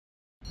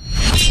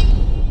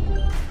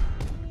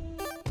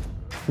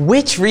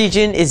Which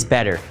region is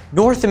better,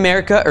 North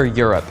America or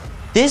Europe?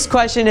 This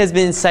question has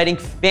been inciting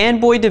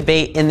fanboy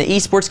debate in the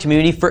esports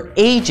community for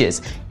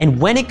ages, and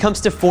when it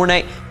comes to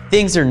Fortnite,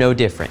 things are no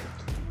different.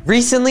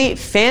 Recently,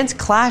 fans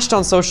clashed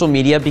on social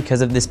media because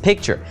of this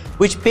picture,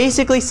 which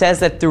basically says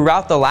that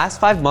throughout the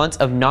last 5 months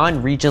of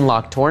non-region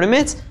locked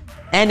tournaments,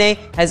 NA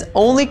has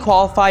only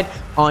qualified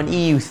on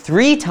EU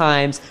 3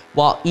 times,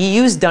 while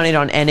EU's done it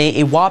on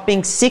NA a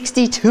whopping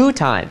 62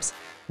 times.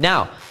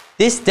 Now,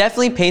 this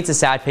definitely paints a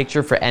sad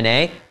picture for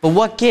NA, but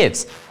what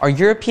gives? Are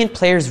European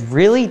players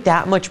really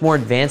that much more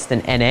advanced than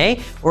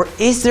NA, or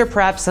is there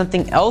perhaps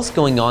something else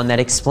going on that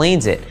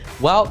explains it?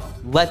 Well,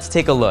 let's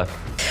take a look.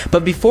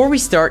 But before we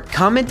start,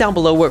 comment down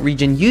below what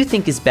region you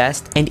think is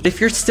best, and if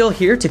you're still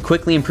here to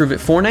quickly improve at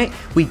Fortnite,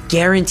 we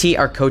guarantee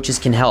our coaches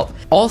can help.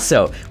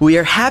 Also, we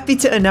are happy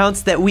to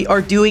announce that we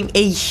are doing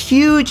a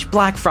huge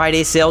Black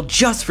Friday sale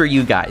just for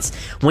you guys.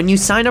 When you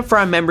sign up for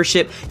our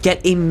membership,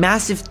 get a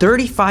massive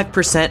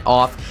 35%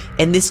 off,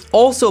 and this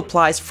also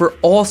applies for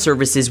all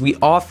services we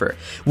offer.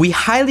 We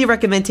highly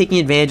recommend taking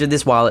advantage of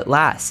this while it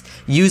lasts.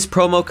 Use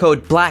promo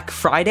code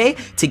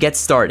BLACKFRIDAY to get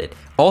started.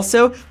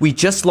 Also, we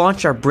just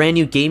launched our brand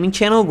new gaming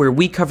channel where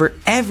we cover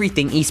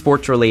everything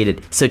esports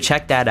related, so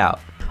check that out.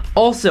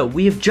 Also,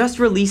 we have just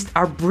released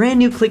our brand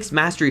new Clix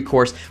Mastery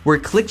course where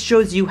Clix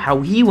shows you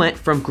how he went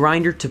from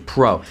grinder to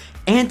pro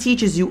and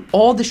teaches you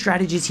all the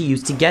strategies he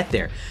used to get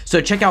there.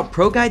 So check out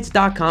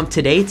ProGuides.com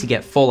today to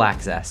get full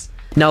access.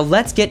 Now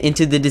let's get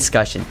into the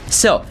discussion.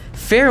 So,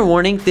 fair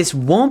warning, this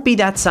won't be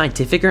that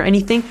scientific or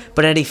anything,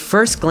 but at a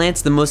first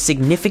glance, the most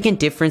significant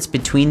difference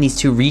between these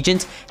two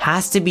regions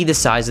has to be the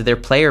size of their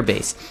player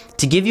base.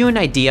 To give you an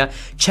idea,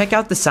 check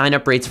out the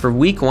sign-up rates for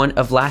week 1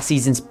 of last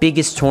season's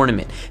biggest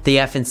tournament, the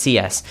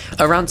FNCS.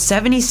 Around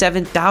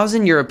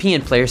 77,000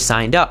 European players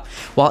signed up,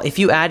 while if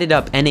you added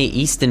up NA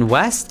East and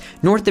West,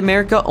 North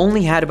America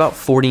only had about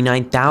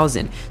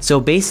 49,000. So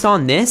based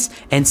on this,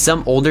 and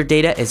some older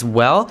data as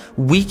well,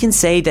 we can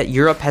say that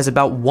Europe has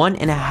about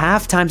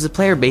 1.5 times the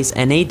player base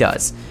NA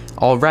does.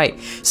 Alright,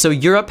 so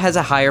Europe has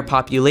a higher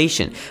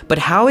population, but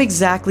how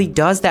exactly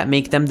does that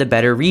make them the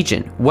better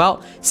region?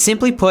 Well,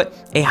 simply put,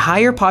 a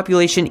higher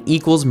population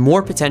equals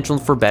more potential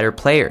for better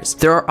players.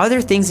 There are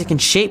other things that can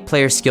shape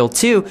player skill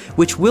too,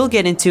 which we'll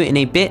get into in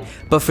a bit,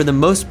 but for the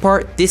most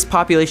part, this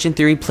population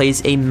theory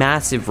plays a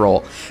massive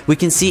role. We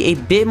can see a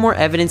bit more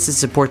evidence to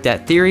support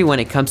that theory when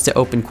it comes to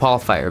open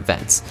qualifier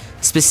events.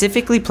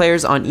 Specifically,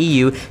 players on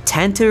EU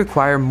tend to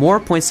require more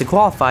points to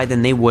qualify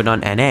than they would on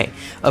NA.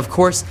 Of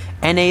course,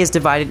 NA is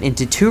divided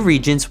into 2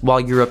 regions while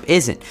Europe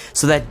isn't,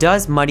 so that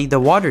does muddy the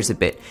waters a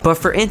bit. But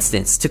for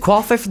instance, to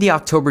qualify for the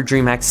October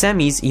DreamHack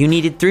semis, you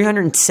needed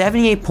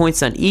 378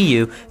 points on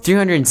EU,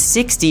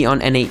 360 on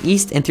NA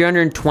East, and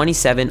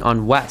 327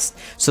 on West.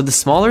 So the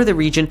smaller the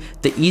region,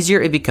 the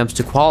easier it becomes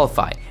to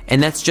qualify.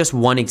 And that's just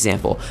one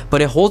example,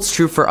 but it holds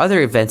true for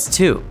other events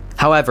too.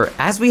 However,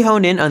 as we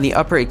hone in on the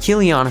upper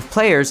echelon of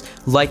players,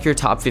 like your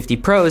top 50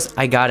 pros,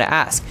 I gotta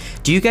ask,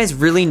 do you guys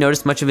really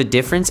notice much of a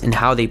difference in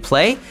how they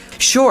play?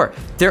 Sure,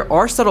 there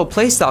are subtle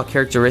playstyle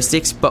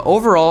characteristics, but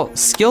overall,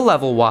 skill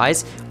level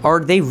wise,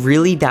 are they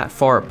really that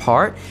far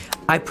apart?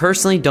 I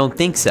personally don't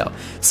think so.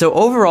 So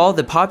overall,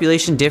 the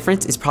population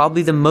difference is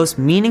probably the most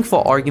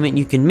meaningful argument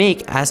you can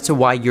make as to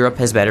why Europe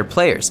has better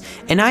players,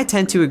 and I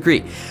tend to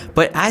agree.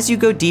 But as you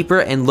go deeper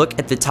and look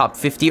at the top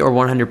 50 or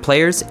 100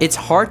 players, it's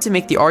hard to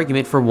make the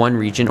argument for one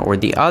region or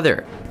the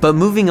other. But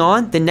moving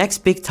on, the next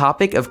big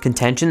topic of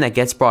contention that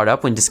gets brought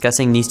up when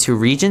discussing these two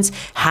regions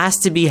has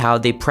to be how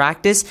they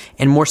practice,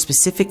 and more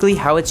specifically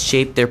how it's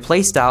shaped their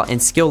playstyle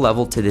and skill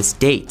level to this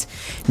date.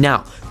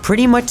 Now,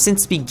 pretty much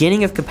since the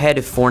beginning of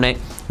competitive Fortnite,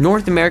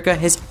 North America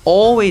has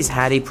always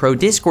had a pro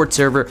Discord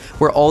server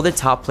where all the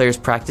top players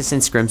practice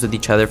and scrims with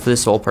each other for the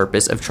sole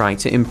purpose of trying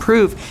to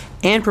improve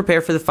and prepare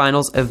for the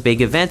finals of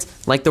big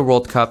events like the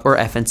World Cup or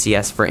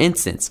FNCS for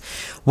instance.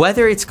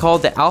 Whether it's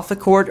called the Alpha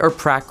Court or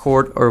Prac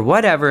Court or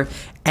whatever,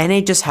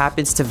 NA just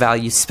happens to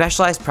value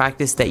specialized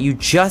practice that you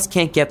just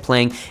can't get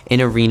playing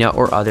in arena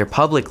or other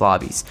public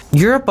lobbies.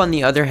 Europe, on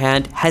the other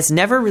hand, has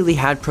never really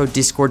had pro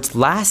Discords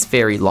last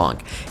very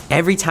long.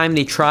 Every time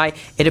they try,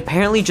 it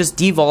apparently just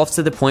devolves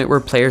to the point where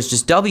players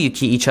just W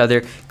key each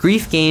other,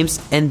 grief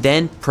games, and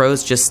then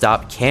pros just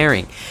stop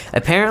caring.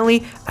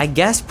 Apparently, I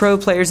guess pro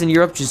players in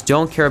Europe just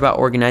don't care about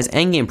organized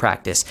endgame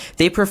practice.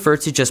 They prefer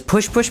to just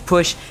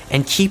push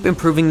and keep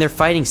improving their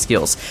fighting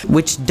skills,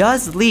 which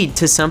does lead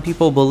to some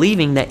people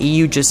believing that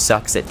EU just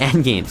sucks at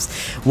endgames.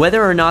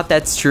 Whether or not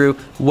that's true,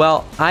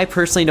 well, I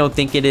personally don't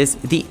think it is.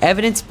 The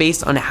evidence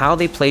based on how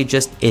they play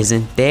just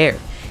isn't there.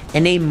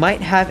 And they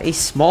might have a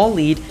small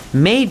lead,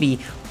 maybe,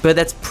 but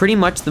that's pretty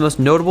much the most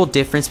notable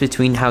difference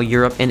between how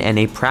Europe and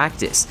NA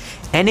practice.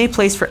 NA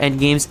plays for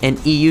endgames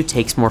and EU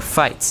takes more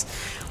fights.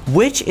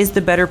 Which is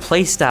the better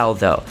playstyle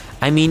though?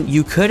 I mean,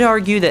 you could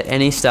argue that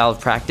NA style of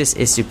practice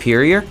is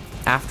superior,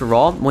 After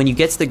all, when you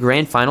get to the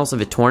grand finals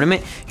of a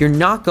tournament, you're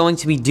not going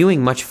to be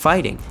doing much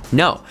fighting.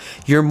 No,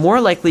 you're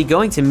more likely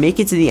going to make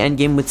it to the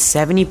endgame with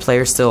 70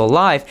 players still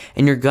alive,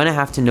 and you're gonna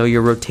have to know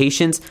your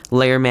rotations,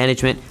 layer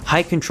management,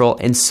 height control,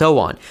 and so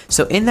on.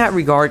 So in that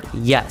regard,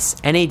 yes,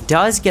 NA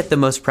does get the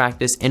most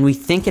practice, and we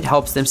think it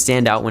helps them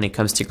stand out when it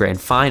comes to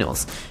grand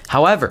finals.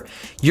 However,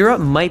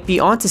 Europe might be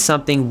onto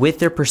something with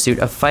their pursuit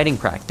of fighting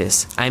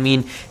practice. I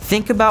mean,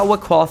 think about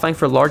what qualifying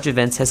for large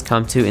events has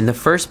come to in the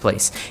first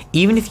place.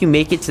 Even if you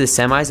make it to the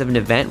semis of an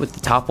event with the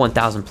top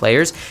 1,000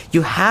 players,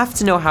 you have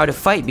to know how to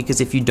fight,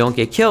 because if you don't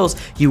get kills,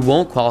 you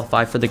won't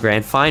qualify for the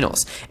grand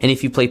finals. And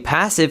if you play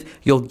passive,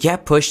 you'll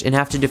get pushed and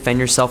have to defend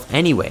yourself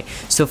anyway.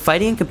 So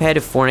fighting in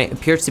competitive Fortnite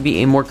appears to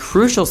be a more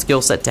crucial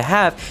skill set to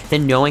have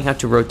than knowing how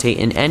to rotate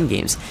in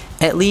endgames,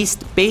 at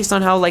least based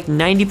on how like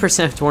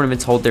 90% of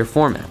tournaments hold their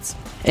formats.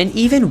 And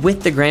even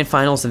with the grand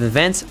finals of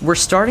events, we're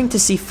starting to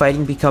see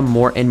fighting become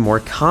more and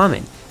more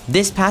common.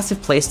 This passive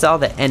playstyle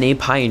that NA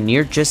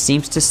pioneered just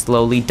seems to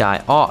slowly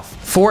die off.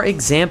 For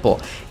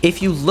example,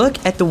 if you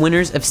look at the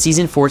winners of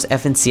Season 4's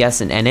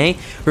FNCS and NA,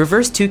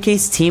 Reverse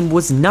 2K's team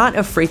was not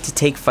afraid to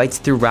take fights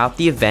throughout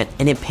the event,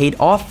 and it paid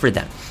off for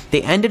them.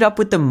 They ended up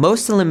with the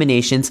most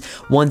eliminations,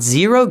 won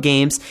 0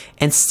 games,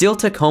 and still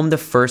took home the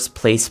first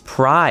place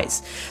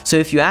prize. So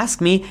if you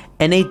ask me,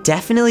 NA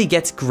definitely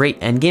gets great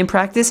endgame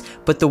practice,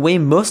 but the way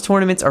most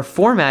tournaments are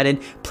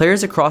formatted,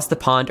 players across the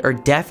pond are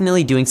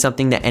definitely doing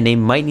something that NA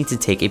might need to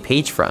take a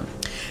page from.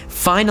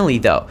 Finally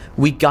though,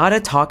 we gotta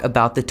talk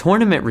about the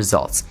tournament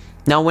results.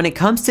 Now when it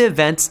comes to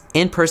events,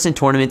 in-person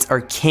tournaments are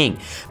king,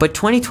 but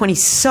 2020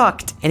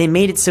 sucked and it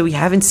made it so we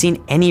haven't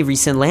seen any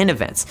recent LAN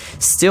events.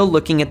 Still,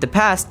 looking at the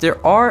past,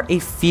 there are a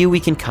few we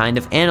can kind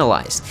of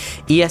analyze.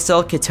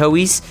 ESL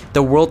Katowice,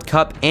 the World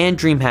Cup, and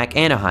DreamHack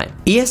Anaheim.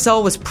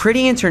 ESL was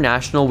pretty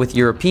international with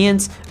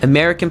Europeans,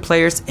 American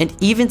players, and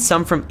even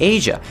some from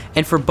Asia,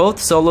 and for both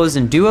solos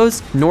and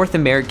duos, North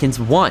Americans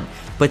won.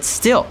 But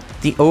still,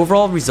 the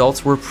overall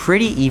results were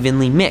pretty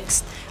evenly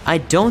mixed. I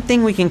don't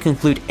think we can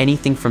conclude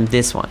anything from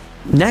this one.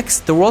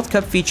 Next, the World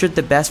Cup featured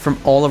the best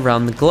from all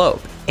around the globe.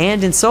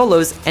 And in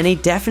solos, NA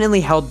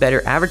definitely held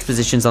better average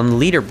positions on the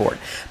leaderboard.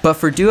 But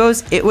for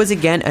duos, it was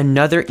again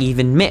another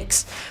even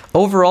mix.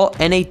 Overall,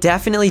 NA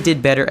definitely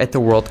did better at the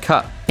World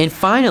Cup. And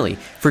finally,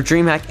 for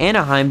DreamHack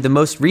Anaheim, the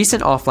most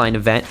recent offline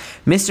event,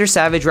 Mr.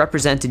 Savage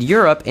represented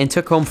Europe and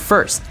took home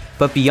first.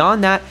 But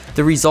beyond that,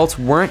 the results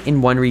weren't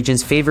in one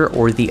region's favor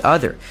or the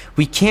other.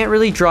 We can't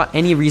really draw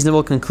any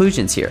reasonable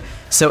conclusions here.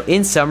 So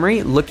in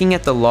summary, looking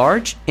at the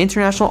large,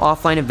 international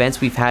offline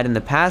events we've had in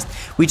the past,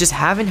 we just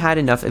haven't had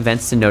enough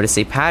events to notice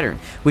a pattern,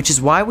 which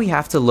is why we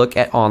have to look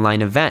at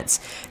online events.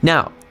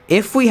 Now,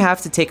 if we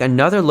have to take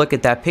another look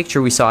at that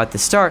picture we saw at the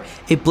start,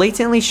 it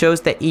blatantly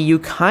shows that EU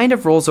kind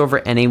of rolls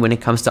over NA when it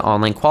comes to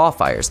online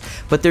qualifiers,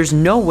 but there's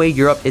no way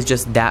Europe is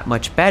just that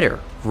much better,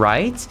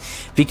 right?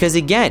 Because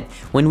again,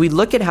 when we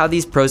look at how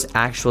these pros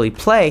actually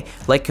play,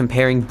 like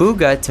comparing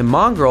Booga to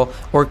Mongrel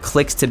or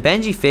Clicks to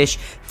Benjifish,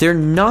 they're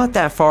not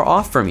that far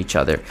off from each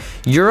other.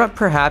 Europe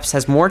perhaps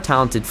has more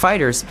talented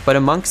fighters, but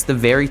amongst the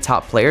very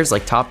top players,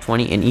 like top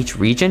 20 in each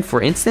region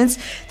for instance,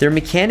 their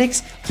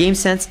mechanics, game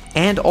sense,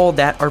 and all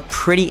that are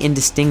pretty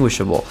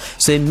indistinguishable.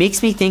 So it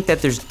makes me think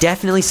that there's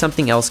definitely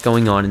something else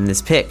going on in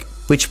this pick.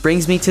 Which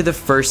brings me to the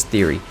first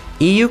theory.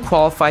 EU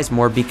qualifies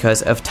more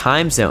because of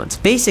time zones.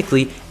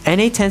 Basically,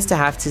 NA tends to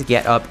have to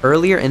get up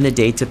earlier in the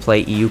day to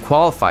play EU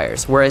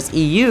qualifiers, whereas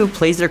EU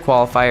plays their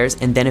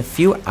qualifiers and then a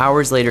few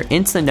hours later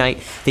into the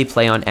night they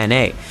play on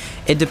NA.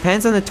 It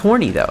depends on the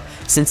tourney though,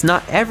 since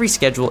not every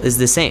schedule is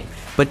the same.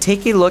 But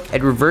take a look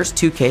at Reverse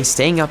 2K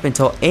staying up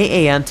until 8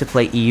 AM to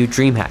play EU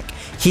DreamHack.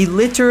 He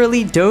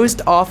literally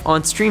dozed off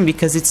on stream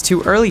because it's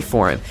too early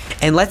for him.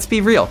 And let's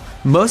be real,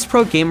 most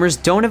pro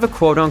gamers don't have a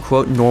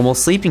quote-unquote normal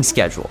sleeping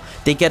schedule.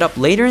 They get up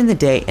later in the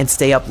day and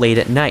stay up late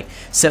at night.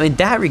 So in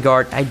that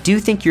regard, I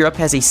do think Europe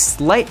has a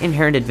slight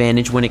inherent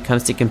advantage when it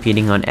comes to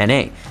competing on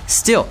NA.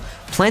 Still,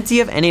 plenty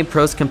of NA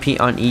pros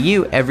compete on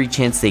EU every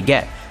chance they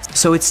get.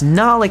 So it's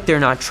not like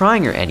they're not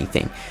trying or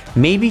anything.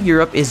 Maybe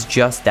Europe is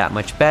just that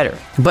much better.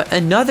 But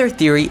another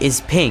theory is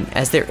ping,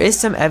 as there is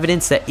some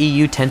evidence that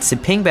EU tends to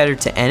ping better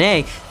to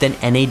NA than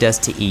NA does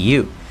to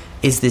EU.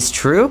 Is this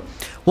true?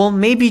 Well,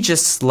 maybe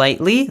just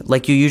slightly,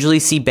 like you usually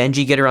see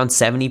Benji get around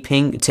 70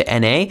 ping to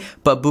NA,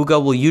 but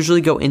Booga will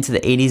usually go into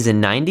the 80s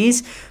and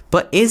 90s.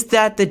 But is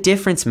that the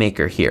difference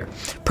maker here?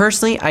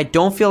 Personally, I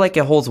don't feel like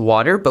it holds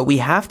water, but we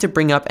have to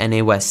bring up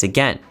NA West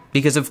again.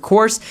 Because of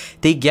course,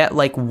 they get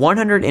like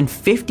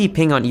 150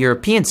 ping on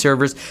European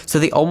servers, so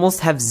they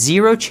almost have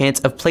zero chance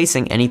of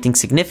placing anything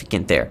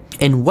significant there.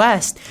 And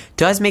West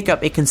does make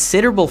up a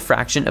considerable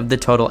fraction of the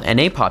total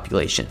NA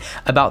population,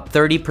 about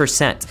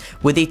 30%,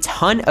 with a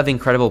ton of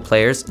incredible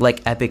players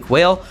like Epic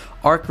Whale,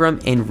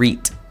 Arkram, and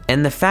Reet.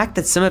 And the fact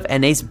that some of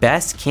NA's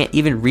best can't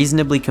even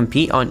reasonably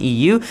compete on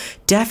EU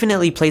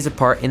definitely plays a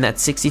part in that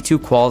 62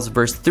 quals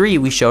versus 3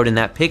 we showed in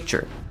that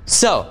picture.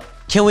 So,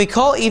 can we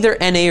call either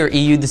NA or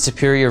EU the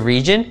superior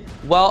region?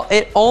 Well,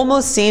 it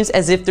almost seems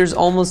as if there's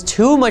almost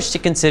too much to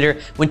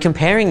consider when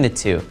comparing the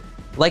two.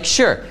 Like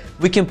sure,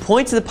 we can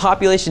point to the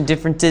population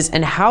differences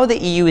and how the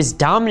EU is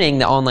dominating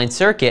the online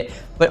circuit,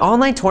 but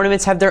online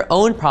tournaments have their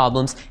own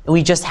problems and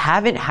we just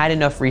haven't had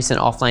enough recent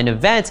offline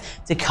events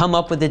to come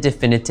up with a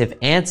definitive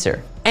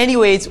answer.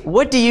 Anyways,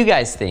 what do you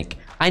guys think?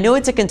 I know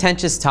it's a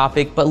contentious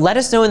topic, but let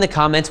us know in the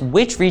comments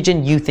which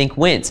region you think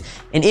wins.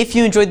 And if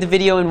you enjoyed the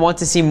video and want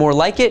to see more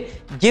like it,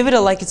 give it a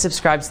like and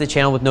subscribe to the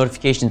channel with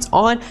notifications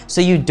on so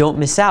you don't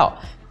miss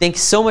out.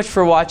 Thanks so much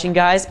for watching,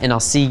 guys, and I'll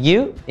see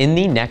you in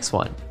the next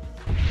one.